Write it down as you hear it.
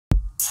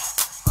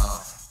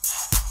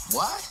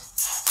What?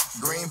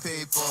 Green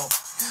people,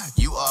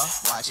 you are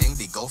watching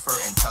the Gopher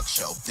and Tuk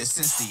show. This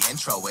is the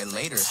intro and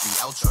later's the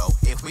outro.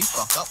 If we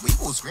fuck up, we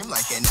will scream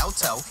like an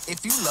alto.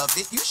 If you loved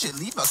it, you should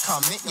leave a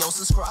comment. Yo,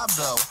 subscribe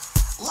though.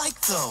 Like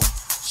though.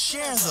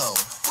 Share though.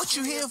 What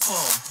you here for?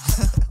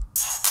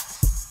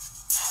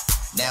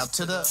 Now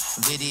to the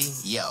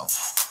video.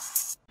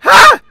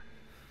 Ha!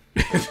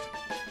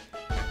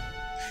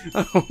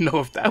 I don't know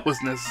if that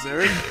was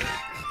necessary.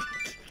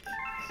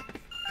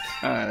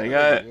 Alright, I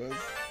got it.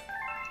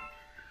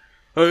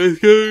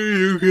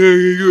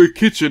 Okay,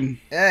 kitchen.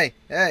 Hey.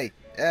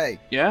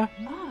 Yeah?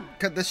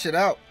 Cut this shit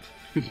out.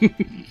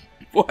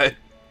 What?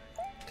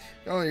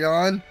 Don't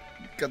yawn.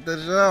 Cut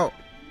this shit out.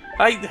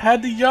 I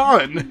had to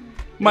yawn.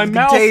 My It's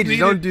mouth contagious.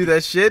 needed... Don't do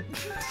that shit.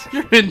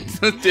 You're in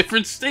a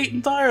different state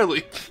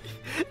entirely.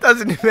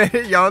 Doesn't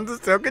matter. Yawns are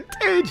so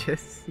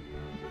contagious.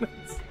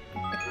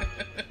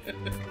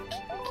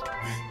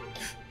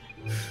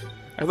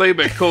 I thought you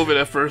meant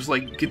COVID at first,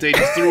 like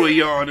contagious through a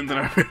yawn, and then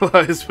I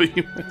realized what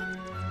you meant.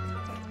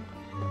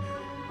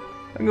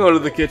 I'm going to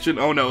the kitchen.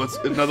 Oh no, it's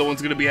another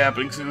one's gonna be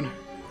happening soon.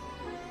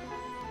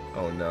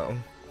 Oh no.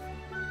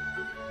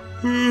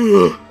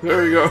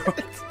 There we go.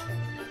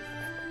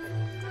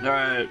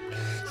 Alright.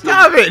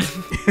 Stop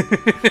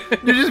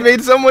it! You just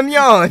made someone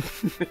yawn.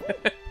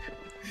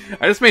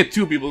 I just made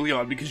two people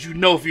yawn because you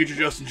know Future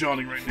Justin's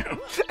yawning right now.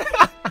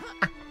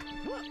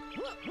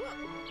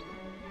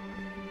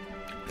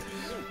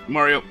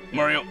 Mario,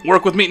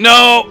 work with me.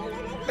 No!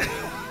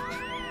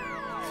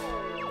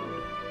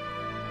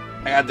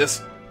 I got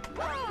this.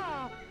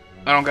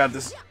 I don't got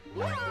this.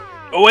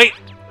 Oh, wait.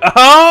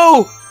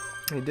 Oh!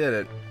 He did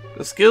it.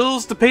 The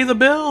skills to pay the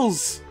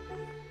bills.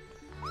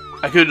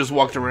 I could have just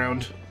walked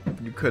around.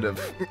 You could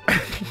have.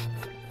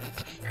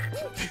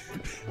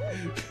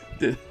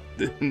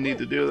 Didn't need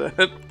to do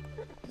that.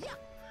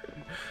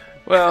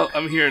 Well,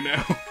 I'm here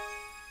now.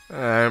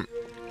 Alright.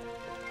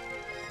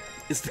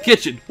 It's the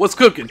kitchen. What's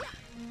cooking?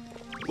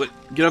 Wait,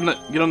 get on the.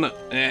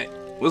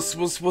 What's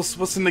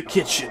in the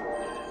kitchen?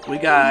 We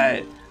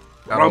got.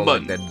 I Wrong don't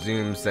button. like that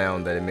zoom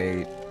sound that it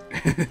made.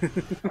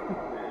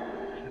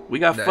 We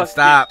got fucking.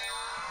 Stop.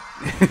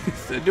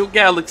 It's a new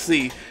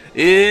galaxy.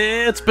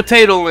 It's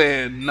Potato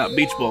Land, not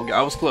Beach Ball.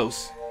 I was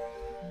close.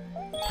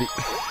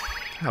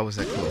 How was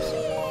that close?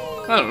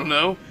 I don't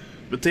know.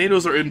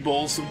 Potatoes are in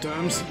bowls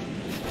sometimes.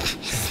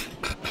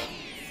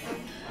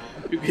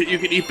 You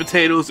can eat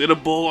potatoes in a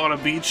bowl on a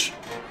beach.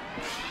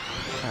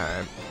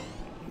 Alright.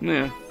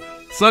 Yeah.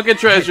 Sunken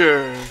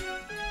treasure.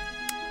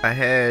 I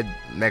had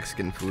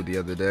Mexican food the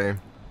other day,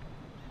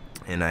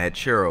 and I had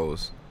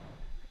churros.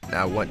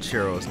 Now I want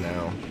churros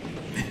now.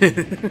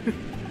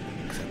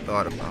 'Cause I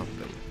thought about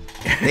them.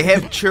 They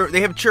have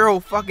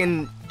churro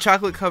fucking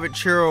chocolate covered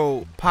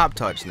churro Pop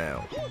Tarts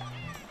now.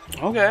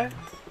 Okay.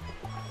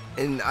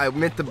 And I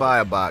meant to buy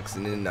a box,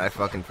 and then I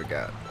fucking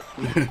forgot.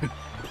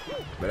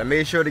 But I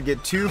made sure to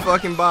get 2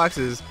 fucking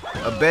boxes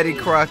of Betty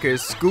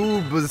Crocker's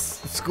school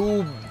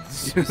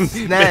snacks.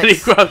 Betty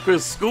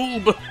Crocker's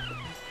school.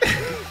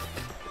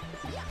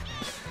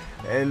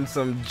 And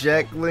some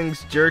Jack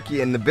Link's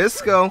jerky and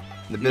Nabisco.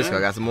 Nabisco, I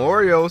got some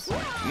Oreos.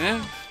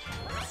 Yeah.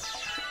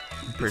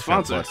 I'm pretty sure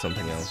I bought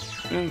something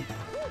else. Yeah.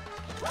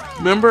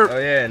 Remember? Oh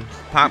yeah, and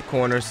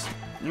popcorners.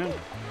 Yeah.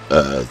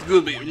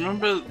 Excuse me.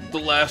 Remember the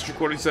last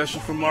recording session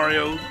from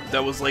Mario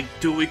that was like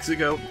 2 weeks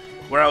ago,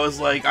 where I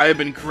was like, I have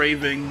been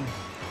craving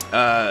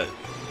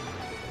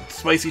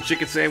spicy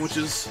chicken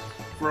sandwiches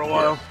for a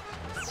while.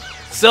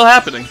 Still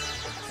happening.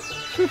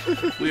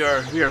 we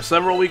are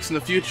several weeks in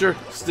the future.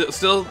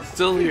 Still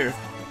here.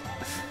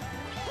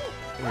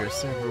 We are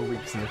several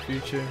weeks in the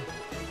future.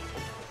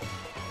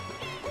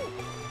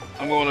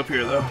 I'm going up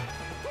here though.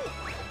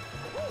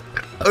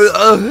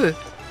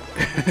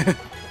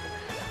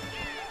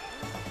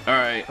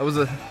 Alright. That was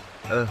a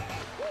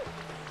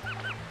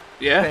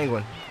Yeah?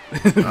 penguin.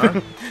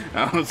 Huh?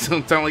 It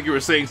sounded like you were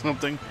saying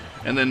something,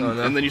 and then Oh,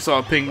 no. and then you saw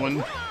a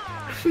penguin.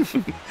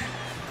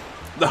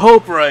 The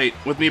hope, right,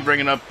 with me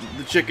bringing up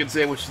the chicken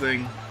sandwich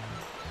thing,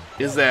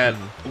 is that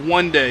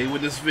one day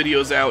when this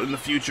video's out in the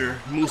future,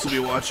 Moose will be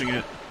watching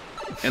it,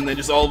 and then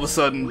just all of a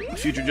sudden,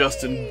 Future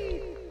Justin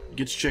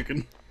gets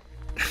chicken.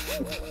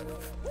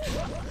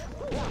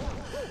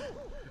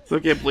 So I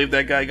can't believe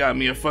that guy got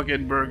me a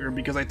fucking burger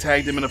because I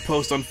tagged him in a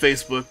post on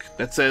Facebook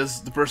that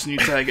says the person you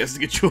tag has to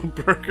get you a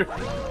burger.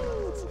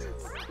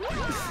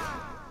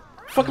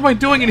 The fuck am I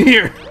doing in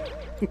here?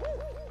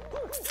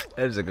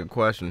 That is a good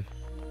question.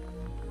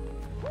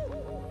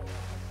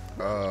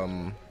 I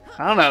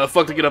don't know how the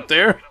fuck to get up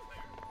there.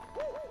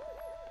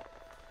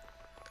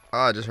 Oh,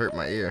 I just hurt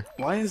my ear.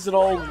 Why is it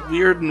all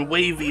weird and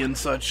wavy and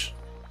such?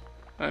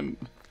 I'm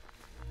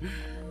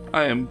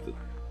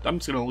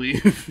just gonna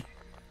leave.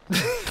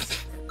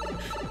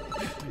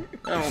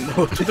 I don't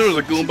know. There was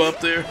a Goomba up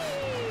there.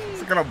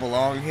 It's gonna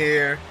belong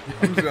here.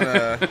 I'm just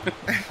gonna.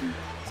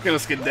 It's gonna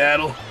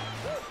skedaddle.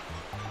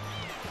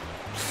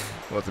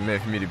 Well, it's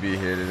meant for me to be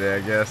here today,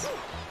 I guess.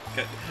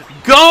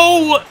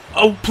 Go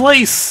a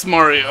place,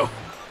 Mario.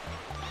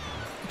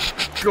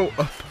 Go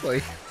up,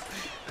 like.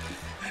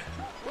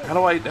 How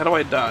do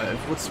I dive?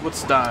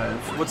 What's dive?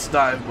 What's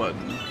dive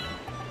button?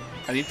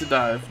 I need to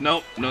dive.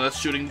 Nope. No, that's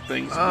shooting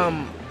things.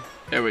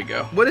 There we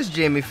go. What is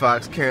Jamie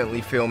Foxx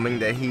currently filming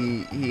that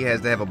he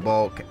has to have a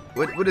bald cap?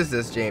 What is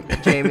this, Jamie?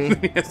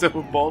 He has to have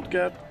a bald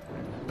cap?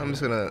 I'm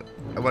just gonna...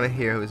 I want to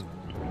hear who's...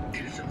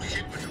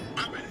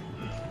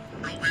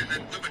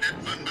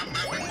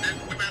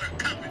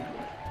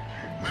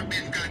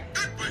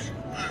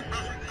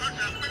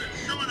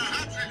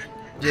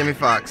 Jamie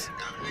Foxx,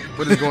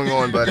 what is going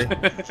on, buddy?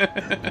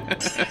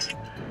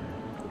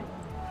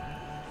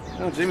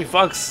 Oh, Jamie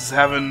Foxx is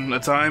having a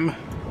time.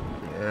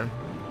 Yeah.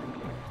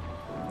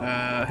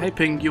 Hey,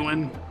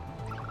 Penguin.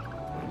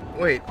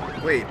 Wait,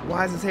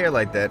 why is his hair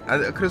like that?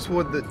 I could have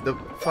sworn the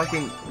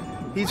fucking...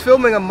 He's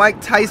filming a Mike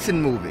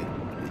Tyson movie.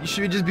 You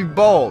should just be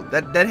bald.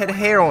 That had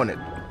hair on it.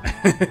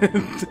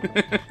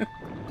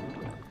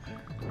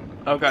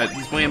 Oh god,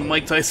 he's playing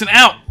Mike Tyson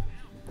out!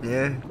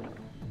 Yeah.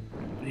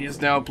 He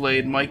has now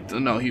played Mike...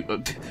 No, I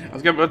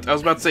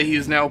was about to say he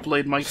has now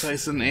played Mike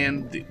Tyson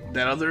and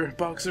that other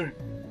boxer.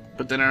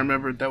 But then I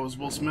remembered that was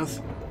Will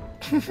Smith.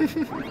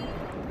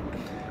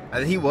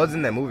 He was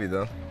in that movie,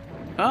 though.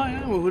 Oh,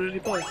 yeah? Well, who did he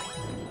play?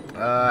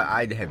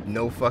 I have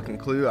no fucking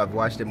clue. I've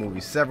watched that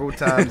movie several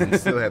times and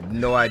still have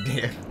no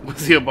idea.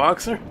 Was he a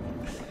boxer?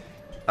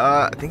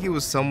 I think he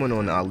was someone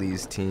on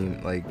Ali's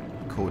team, like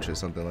coach or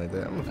something like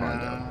that. I'm gonna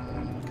find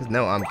out. Because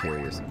now I'm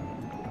curious.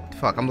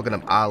 Fuck, I'm looking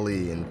up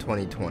Ali in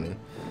 2020.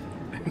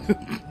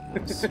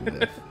 Is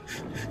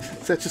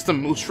that just a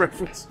Moose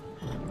reference?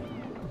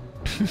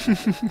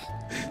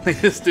 Like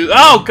this dude.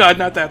 Oh god,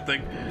 not that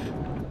thing.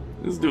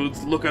 This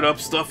dude's looking up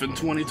stuff in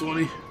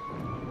 2020.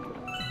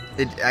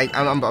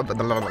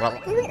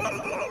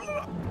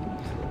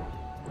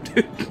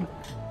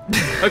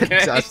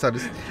 Okay. I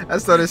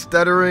started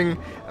stuttering.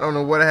 I don't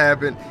know what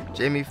happened.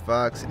 Jamie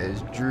Foxx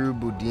as Drew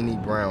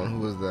Boudini Brown. Who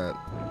was that?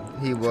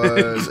 He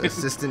was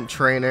assistant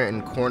trainer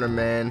and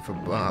cornerman for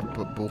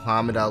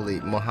Muhammad Ali.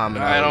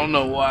 I don't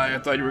know why. I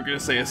thought you were going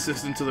to say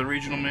assistant to the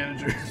regional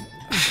manager.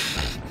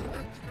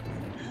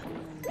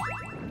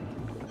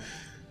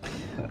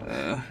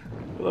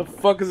 What the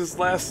fuck is this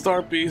last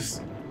star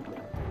piece?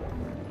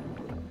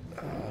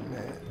 Oh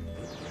man.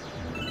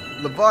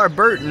 LeVar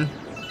Burton.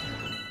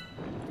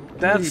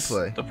 That's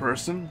the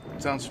person.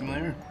 Sounds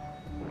familiar.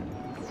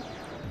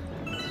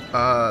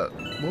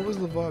 What was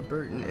LeVar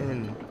Burton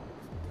in?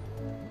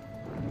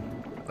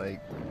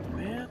 Like,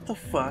 where the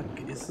fuck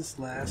is this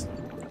last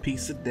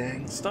piece of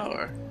dang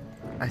star?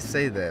 I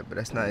say that, but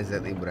that's not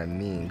exactly what I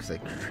mean, because I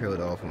trailed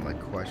off on my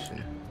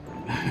question.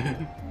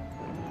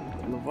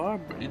 LeVar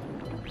Burton.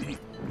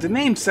 The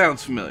name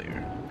sounds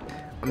familiar.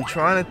 I'm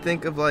trying to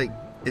think of, like,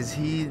 is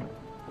he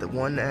the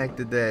one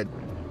actor that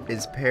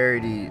is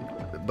parodied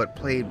but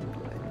played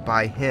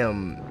by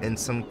him in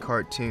some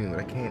cartoon, but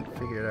I can't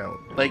figure it out.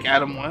 Like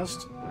Adam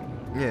West?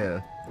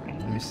 Yeah.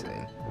 Let me see.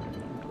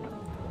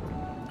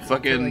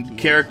 Fucking like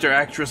character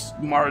actress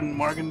Martin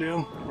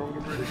Margindale, or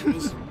whatever it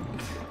is.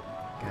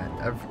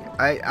 God,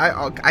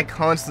 I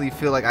constantly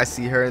feel like I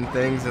see her in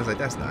things, and I was like,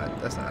 that's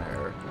not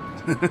her.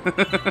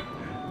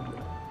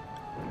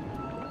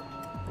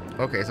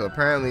 Okay, so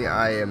apparently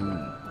I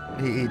am.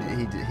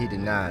 He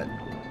did not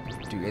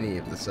do any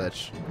of the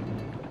such.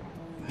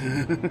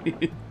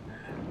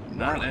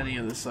 Not any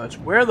of the such.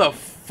 Where the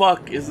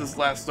fuck is this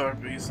last star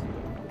piece?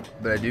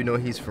 But I do know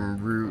he's from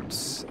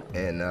Roots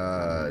and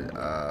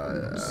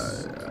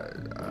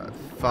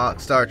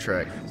Fox, Star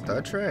Trek.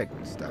 Star Trek.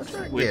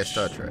 Yeah,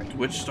 Star Trek.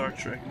 Which Star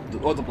Trek?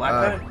 Oh, the black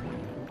guy?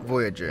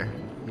 Voyager.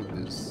 He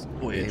was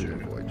Voyager.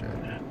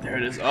 Voyager. There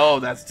it is. Oh,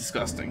 that's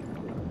disgusting.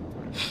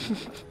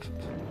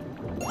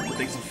 I think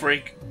he's a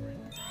freak.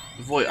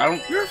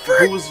 You're a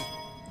freak.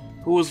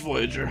 Who was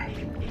Voyager?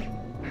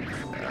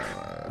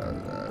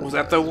 Was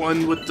that the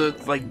one with the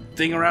like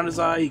thing around his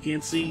eye? He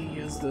can't see. He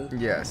has the.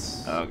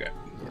 Yes. Oh, okay.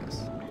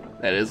 Yes.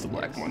 That is the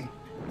black one.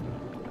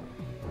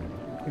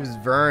 He was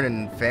Vern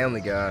in Family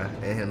Guy,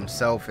 and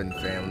himself in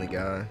Family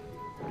Guy.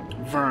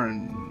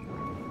 Vern.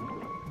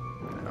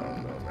 I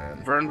don't know,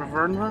 man. Vern.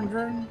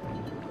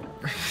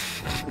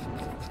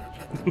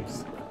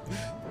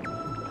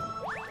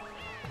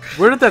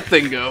 Where did that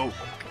thing go?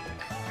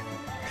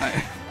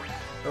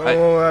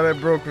 That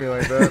broke me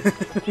like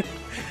that.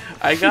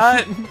 I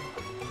got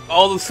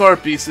all the star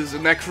pieces,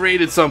 and that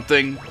created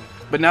something.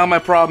 But now my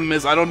problem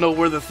is I don't know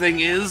where the thing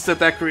is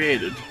that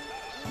created.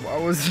 Why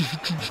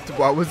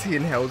was he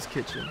in Hell's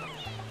Kitchen?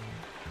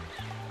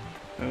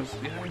 Yeah,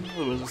 I knew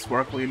there was a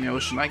sparkly in the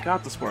ocean. I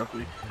got the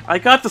sparkly. I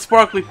got the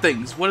sparkly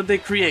things. What did they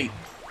create?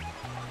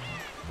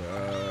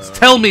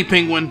 Tell me,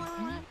 Penguin.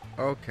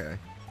 Okay.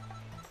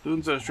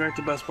 Students are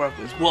distracted by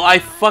sparklies. Well, I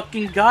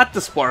fucking got the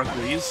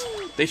sparklies.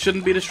 They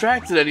shouldn't be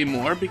distracted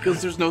anymore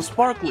because there's no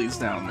sparklies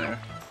down there.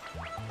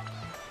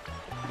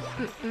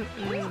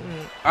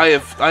 I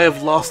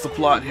have lost the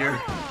plot here.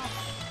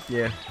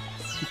 Yeah.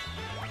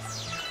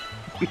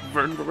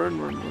 Vern.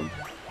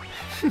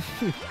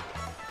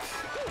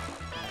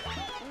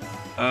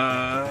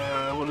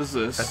 What is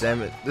this? God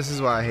damn it. This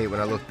is why I hate when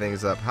I look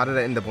things up. How did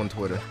I end up on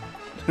Twitter?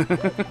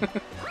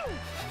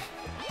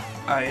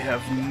 I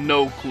have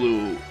no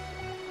clue.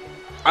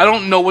 I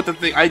don't know what the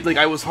thing.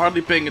 I was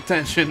hardly paying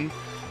attention.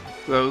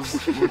 We're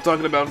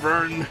talking about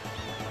Vern,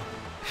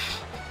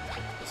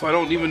 so I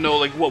don't even know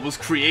like what was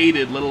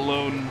created, let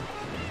alone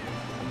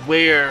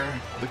where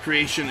the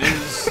creation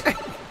is.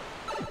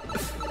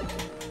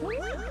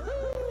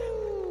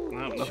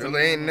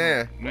 Surely ain't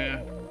there.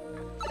 Yeah.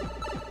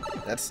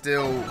 That's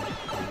still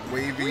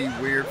wavy,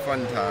 weird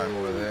fun time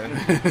over there.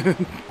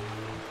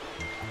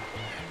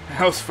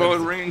 House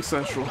phone ringing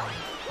central.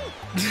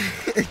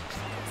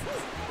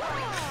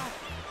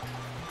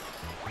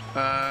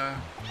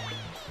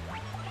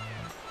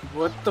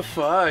 What the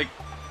fuck?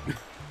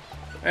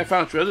 I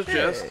found a treasure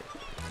chest.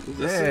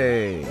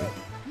 Hey.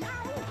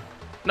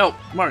 No,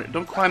 Mario,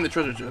 don't climb the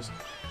treasure chest.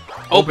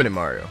 Open it,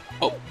 Mario.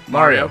 Oh,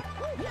 Mario.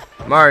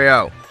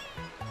 Mario.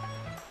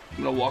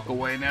 I'm gonna walk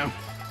away now.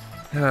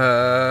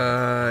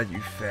 You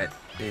fat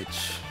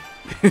bitch.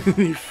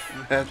 You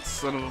fat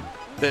son of a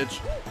bitch.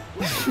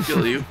 I'll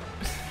kill you.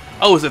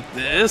 Oh, is it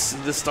this?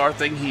 This star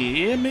thing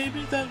here?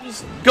 Maybe that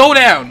was... Go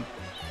down!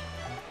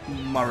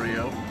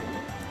 Mario.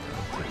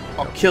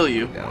 I'll kill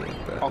you.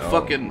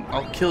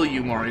 I'll kill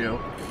you, Mario.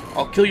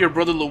 I'll kill your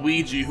brother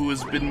Luigi, who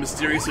has been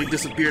mysteriously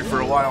disappeared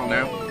for a while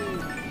now.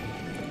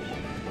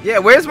 Yeah,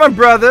 where's my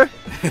brother?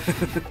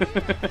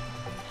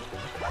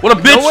 What a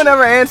bitch! No one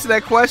ever answered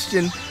that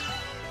question.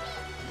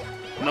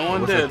 No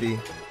one did.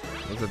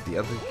 Was it the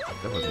other?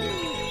 That wasn't it.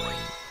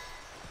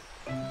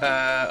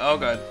 Oh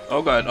god.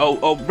 Oh god.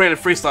 Oh, Brandon,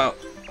 freestyle.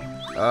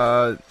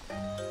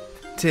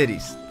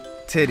 Titties.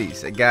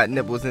 Titties. I got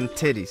nipples and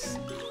titties.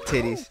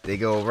 Titties. They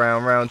go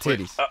round,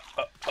 titties.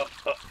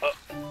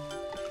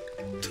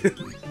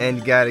 And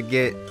you gotta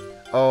get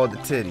all the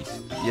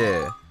titties.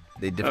 Yeah.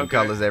 They different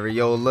colors.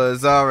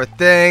 Areolas are a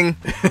thing.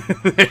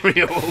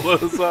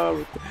 Areolas are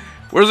a thing.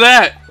 Where's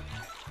that?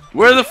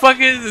 Where the fuck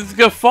is it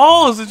gonna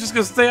fall? Or is it just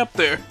gonna stay up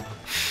there?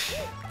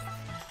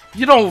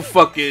 You don't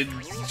fucking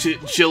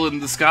chill in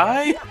the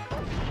sky.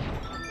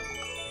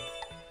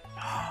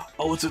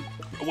 Oh, it's a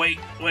wait.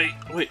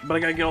 But I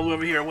gotta get all the way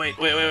over here. Wait.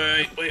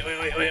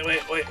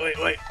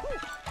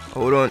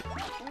 Hold on.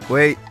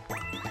 Wait.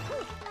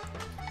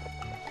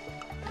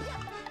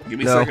 Give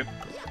me a second.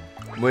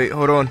 Wait,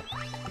 hold on.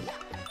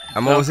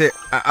 I'm almost here.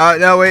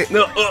 No, wait.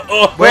 No.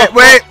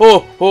 Wait.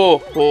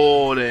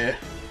 Oh, there.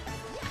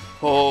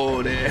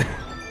 Oh, there.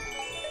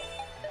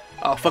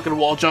 Oh, fucking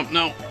wall jump.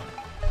 No.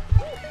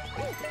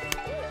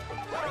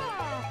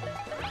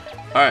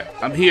 Alright,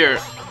 I'm here.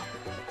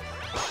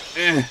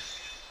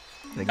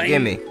 Now,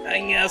 gimme. I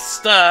guess,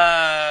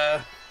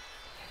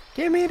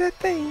 Give me the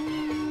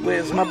thing.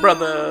 where's my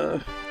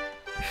brother?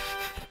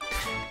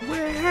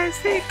 Where has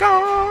he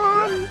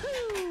gone?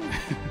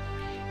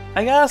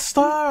 I got a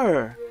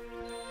star.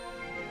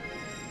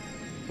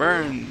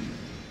 Burn.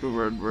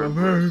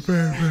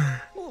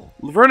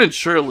 Laverne and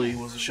Shirley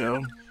was a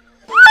show.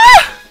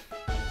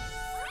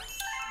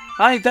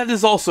 That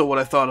is also what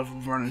I thought of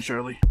Laverne and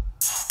Shirley.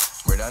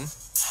 We're done?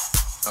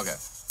 Okay.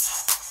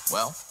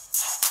 Well,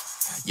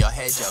 y'all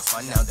had your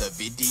fun, now the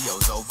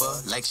video's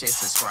over. Like, share,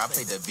 subscribe,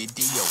 play the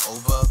video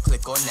over.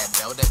 Click on that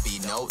bell to be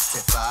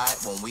notified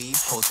when we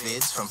post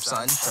vids from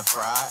sun to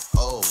fry.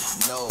 Oh,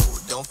 no,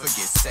 don't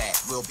forget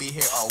Sat. We'll be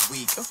here all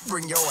week.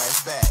 Bring your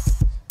ass back.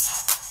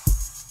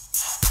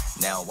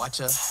 Now watch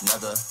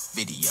another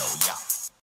video, y'all.